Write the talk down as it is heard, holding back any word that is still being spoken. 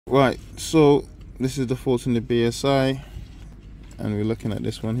Right, so this is the fault in the BSI, and we're looking at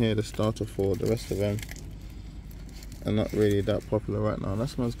this one here, the starter fault. The rest of them are not really that popular right now. That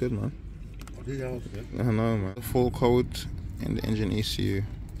smells good, man. I know, man. The full code in the engine ECU.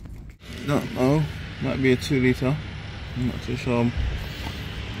 Don't know, might be a 2 litre, I'm not too sure.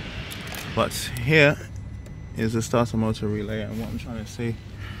 But here is the starter motor relay, and what I'm trying to see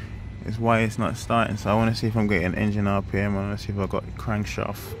is why it's not starting. So I want to see if I'm getting engine RPM. I want to see if I've got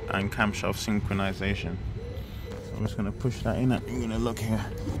crankshaft and camshaft synchronization. So I'm just going to push that in and I'm going to look here.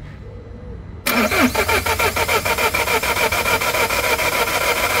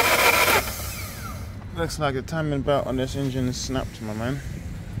 Looks like the timing belt on this engine is snapped, my man.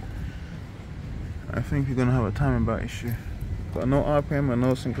 I think you're going to have a timing belt issue. Got no RPM and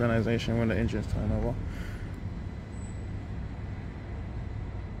no synchronization when the engine's turned over.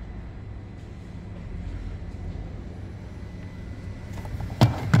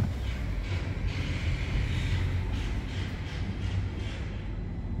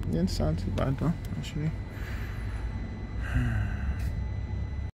 Didn't sound too bad though, actually.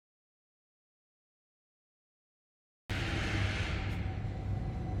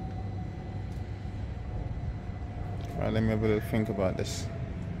 Right, let me have a little think about this.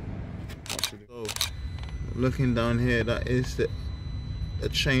 So, looking down here, that is the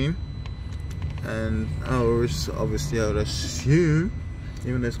chain, and ours, obviously I would assume,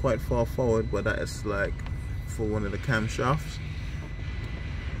 even though it's quite far forward, but that is like for one of the camshafts.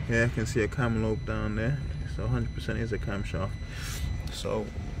 Yeah, I can see a cam lobe down there, so 100% is a camshaft. So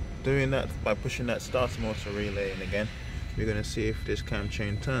doing that by pushing that starter motor relay in again, we're going to see if this cam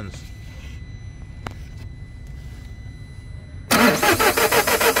chain turns.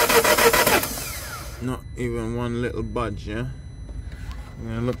 Not even one little budge, yeah? I'm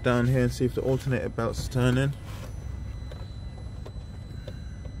going to look down here and see if the alternator belt's turning.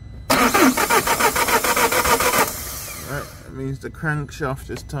 Means the crankshaft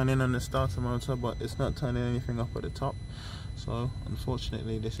is turning on the starter motor, but it's not turning anything up at the top. So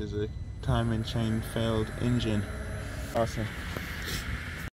unfortunately this is a timing chain failed engine. Awesome.